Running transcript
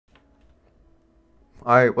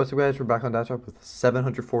Alright, what's up guys? We're back on Dash Up with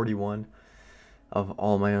 741 of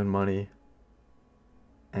all my own money.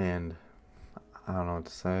 And I don't know what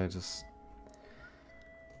to say, just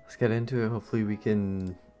let's get into it. Hopefully we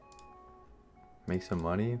can make some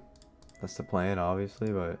money. That's the plan,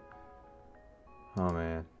 obviously, but oh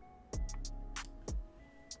man.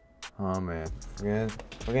 Oh man. We're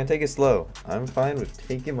gonna take it slow. I'm fine with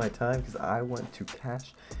taking my time because I want to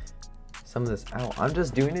cash some of this out. I'm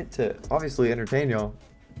just doing it to obviously entertain y'all,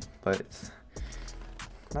 but it's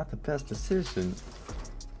not the best decision.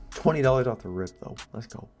 $20 off the rip though. Let's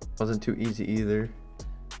go. Wasn't too easy either.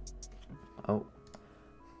 Oh,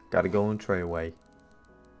 gotta go and tray away.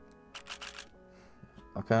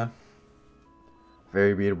 Okay.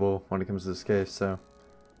 Very beatable when it comes to this case, so.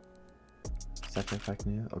 Second effect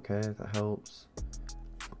new. Okay, that helps.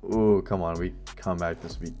 Ooh, come on, we come back.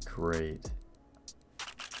 This would be great.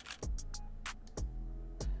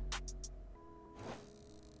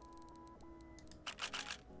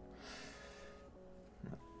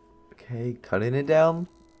 Okay, cutting it down.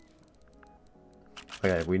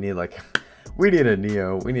 Okay, we need like, we need a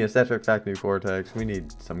Neo. We need a Stature Fact New Cortex. We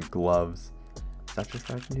need some gloves. Stature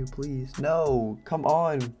Fact New, please. No, come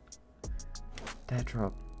on. That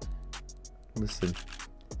drop. Listen,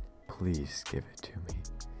 please give it to me.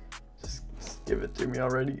 Just give it to me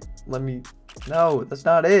already. Let me. No, that's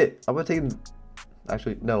not it. I would have taken.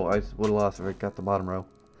 Actually, no, I would have lost if I got the bottom row.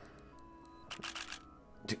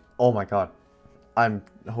 Dude, oh my god. I'm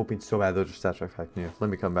hoping so bad those are Stature Fact New. Let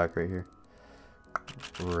me come back right here.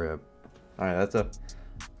 Rip. Alright, that's a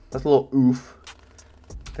little oof.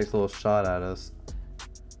 Takes a little shot at us.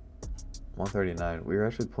 139. We were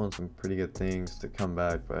actually pulling some pretty good things to come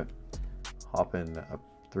back, but hopping up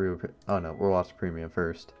through. Oh no, we'll watch premium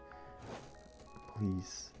first.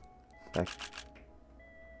 Please. Back.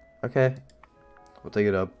 Okay. We'll take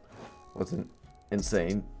it up. Wasn't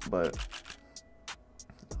insane, but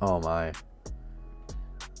oh my.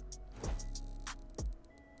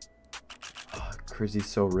 Crizzy's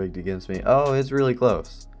so rigged against me. Oh, it's really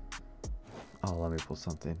close. Oh, let me pull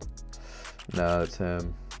something. No, it's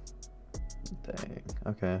him. Dang.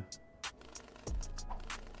 Okay.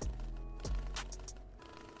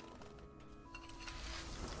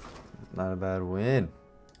 Not a bad win.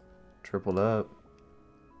 Tripled up.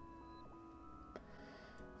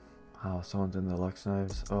 Oh, someone's in the Lux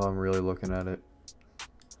Knives. Oh, I'm really looking at it.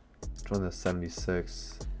 Join the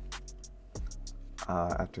 76.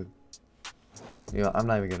 After. You know, I'm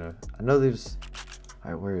not even gonna. I know there's.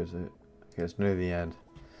 Alright, where is it? Okay, it's near the end.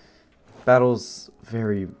 Battle's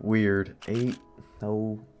very weird. 8.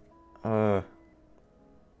 No.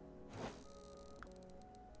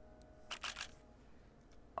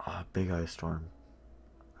 Big Ice Storm.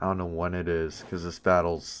 I don't know when it is, because this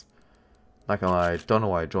battle's. Not gonna lie, don't know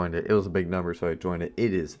why I joined it. It was a big number, so I joined it.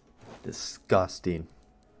 It is disgusting.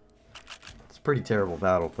 It's a pretty terrible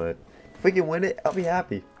battle, but if we can win it, I'll be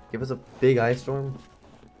happy. Give us a big Ice Storm.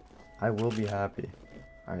 I will be happy.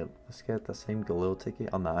 Alright, let's get the same Galil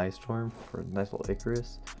ticket on the Ice Storm for a nice little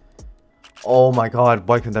Icarus. Oh my god,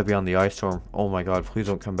 why couldn't that be on the Ice Storm? Oh my god, please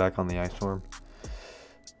don't come back on the Ice Storm.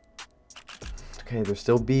 Okay, there's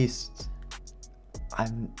still beasts. Wow,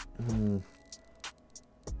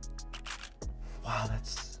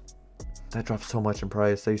 that dropped so much in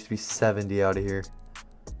price. That used to be 70 out of here.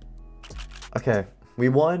 Okay, we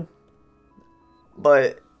won.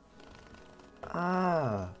 But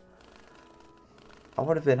I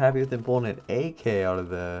would have been happy with him pulling an AK out of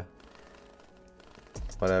the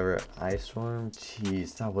whatever Ice Storm.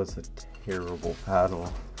 Jeez, that was a terrible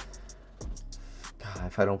battle. God,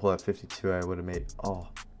 if I don't pull that 52, I would have made. Oh,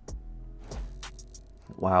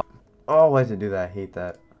 wow. Oh, why did it do that? I hate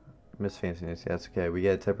that. Miss Fanciness. Yeah, that's okay. We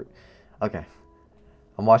get a temper. Okay,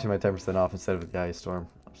 I'm watching my 10% off instead of the Ice Storm.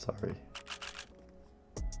 I'm sorry.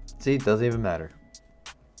 See, it doesn't even matter.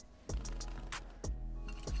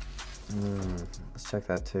 Let's check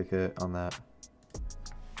that ticket on that.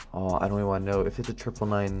 Oh, I don't even want to know if it's a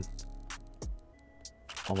 999.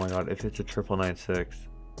 Oh my god, if it's a 996.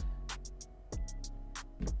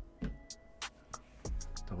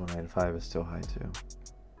 195 is still high too.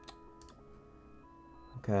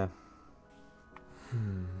 Okay.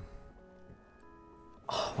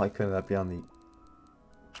 Oh, why couldn't that be on the?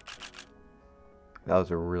 That was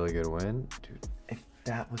a really good win, dude. If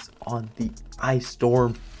that was on the Ice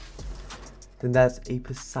Storm, then that's a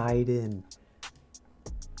Poseidon.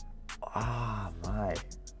 Ah, my.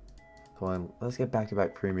 Come on, let's get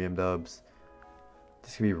back-to-back premium dubs.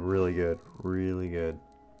 This could be really good. Really good.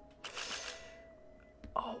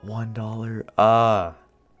 Oh, $1.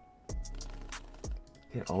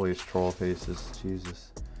 It always troll faces.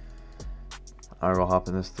 Jesus. Alright, we'll hop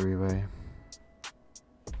in this three-way.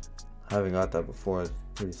 I haven't got that before. It's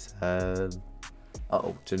pretty sad.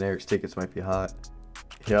 Uh-oh, generics tickets might be hot.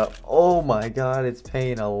 Yep. Oh my god, it's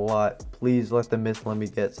paying a lot. Please let them miss. Let me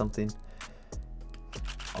get something.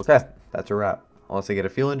 Okay, that's a wrap. Unless they get a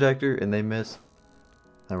fuel injector and they miss,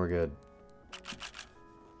 then we're good.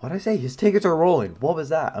 What'd I say? His tickets are rolling. What was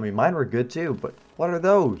that? I mean, mine were good too, but what are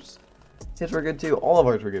those? His were good too. All of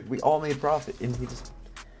ours were good. We all made profit, and he just...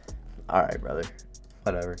 Alright, brother.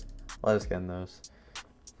 Whatever. Let us get in those.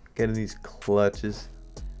 Getting these clutches.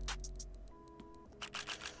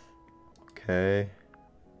 Okay.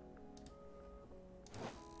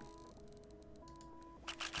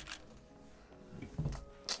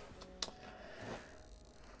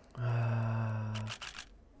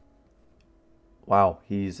 Wow,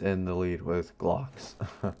 he's in the lead with Glocks.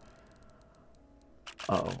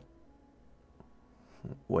 Uh-oh.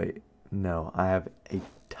 Wait, no, I have a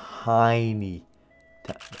tiny...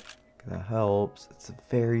 That helps. It's a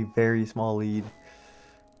very, very small lead.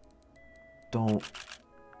 Don't...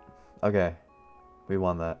 Okay, we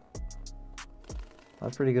won that.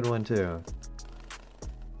 That's a pretty good win too.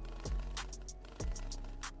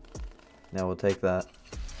 Now we'll take that.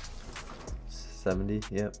 70,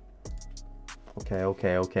 yep.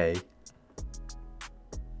 Okay.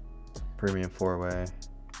 Premium 4-way.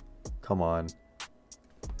 Come on.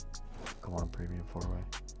 Come on, premium 4-way.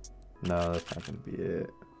 No, that's not gonna be it.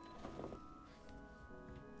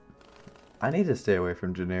 I need to stay away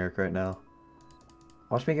from generic right now.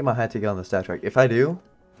 Watch me get my high ticket on the stat track. If I do,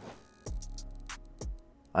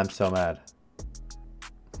 I'm so mad.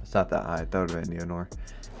 It's not that high. That would have been Neonor.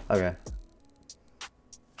 Okay.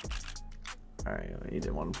 Alright, he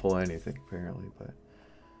didn't want to pull anything apparently, but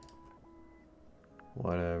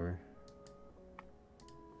whatever.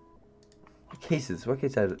 What cases? What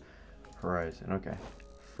case had Horizon? Okay.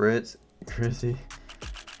 Fritz, Chrissy.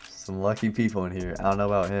 Some lucky people in here. I don't know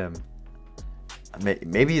about him.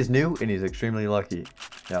 Maybe he's new and he's extremely lucky.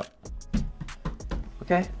 Yep.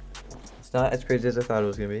 Okay. It's not as crazy as I thought it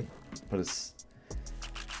was gonna be, but it's...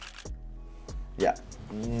 Yeah.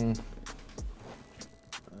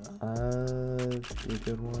 A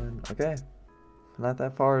good one. Okay. Not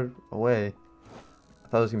that far away. I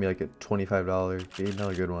thought it was gonna be like a $25. Be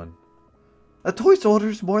another good one. A toy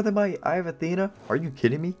soldier's more than I have Athena? Are you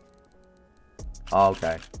kidding me? Oh,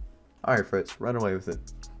 okay. Alright, Fritz. Run away with it.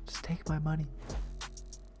 Just take my money.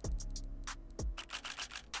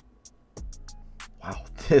 Wow,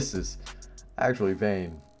 this is actually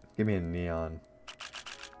vain. Give me a neon.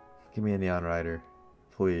 Give me a neon rider.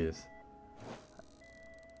 Please.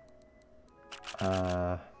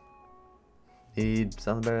 Need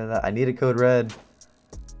something better than that. I need a code red.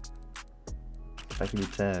 That can be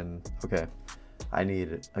 10. Okay. I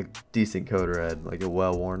need a decent code red, like a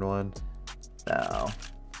well-worn one. No.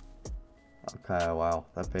 Okay, wow.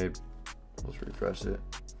 That paid. Let's refresh it.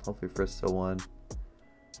 Hopefully Fritz still won.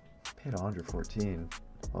 Paid 114.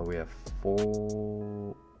 Oh, we have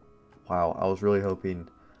 4. Wow, I was really hoping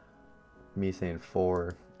me saying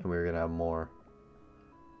 4 and we were gonna have more.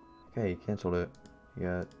 Okay, you canceled it. You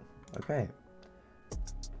got... Okay.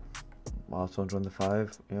 Milestones on the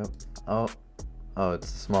 5. Yep. Oh,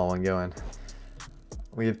 it's a small one going.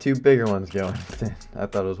 We have 2 bigger ones going. I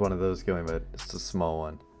thought it was one of those going, but it's a small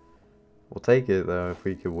one. We'll take it though if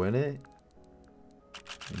we could win it.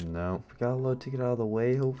 No, we got a low ticket out of the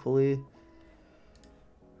way. Hopefully.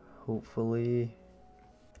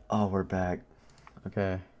 Oh, we're back.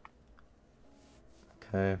 Okay.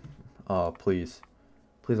 Oh, please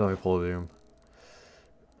let me pull a Doom.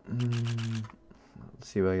 Let's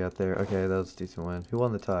see what I got there. Okay, that was a decent win. Who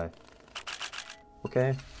won the tie?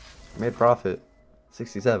 Okay, made profit.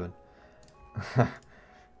 67. And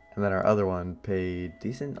then our other one paid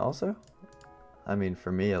decent also. I mean,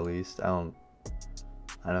 for me at least. I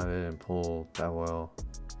know they didn't pull that well.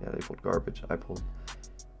 Yeah, they pulled garbage. I pulled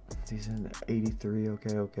decent. 83.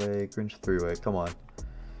 Okay. Grinch 3-way. Come on.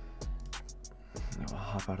 I'll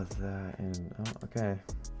hop out of that and okay.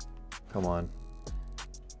 Come on.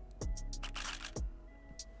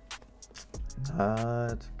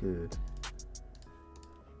 Not good.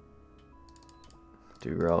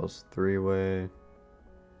 2 girls 3-way.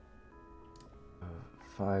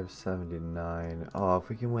 579. Oh, if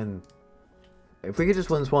we can win. If we could just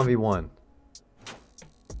win this 1v1.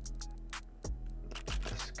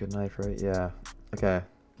 That's a good knife, right? Yeah. Okay.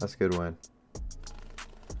 That's a good win.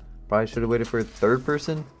 Probably should have waited for a 3rd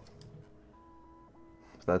person.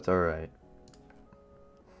 But that's alright.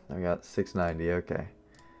 I got 690. Okay.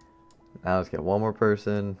 Now let's get one more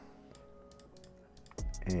person.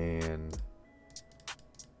 And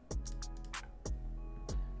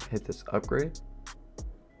hit this upgrade.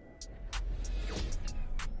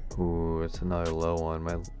 Ooh, it's another low one.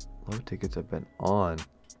 My low tickets have been on.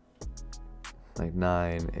 Like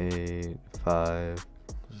 9, 8, 5.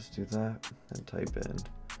 Let's just do that and type in.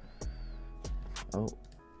 Oh.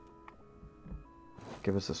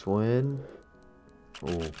 Give us a win.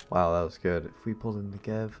 Oh, wow, that was good. If we pulled in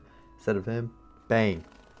Negev instead of him, bang.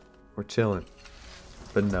 We're chilling.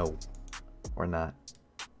 But no, we're not.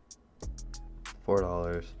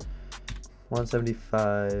 $4.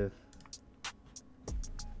 175.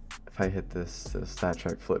 If I hit this stat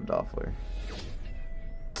track flip Doppler.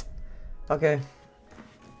 Okay.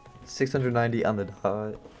 690 on the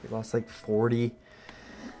dot. We lost like 40.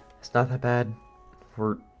 It's not that bad.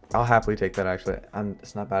 I'll happily take that actually.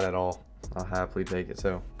 It's not bad at all. I'll happily take it.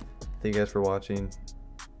 So thank you guys for watching.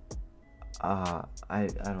 I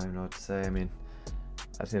don't even know what to say. I mean,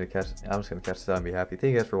 I'm just gonna catch this out and be happy.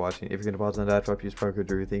 Thank you guys for watching. If you're gonna pause on that, drop use promo code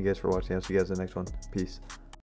Drew. Thank you guys for watching. I'll see you guys in the next one. Peace.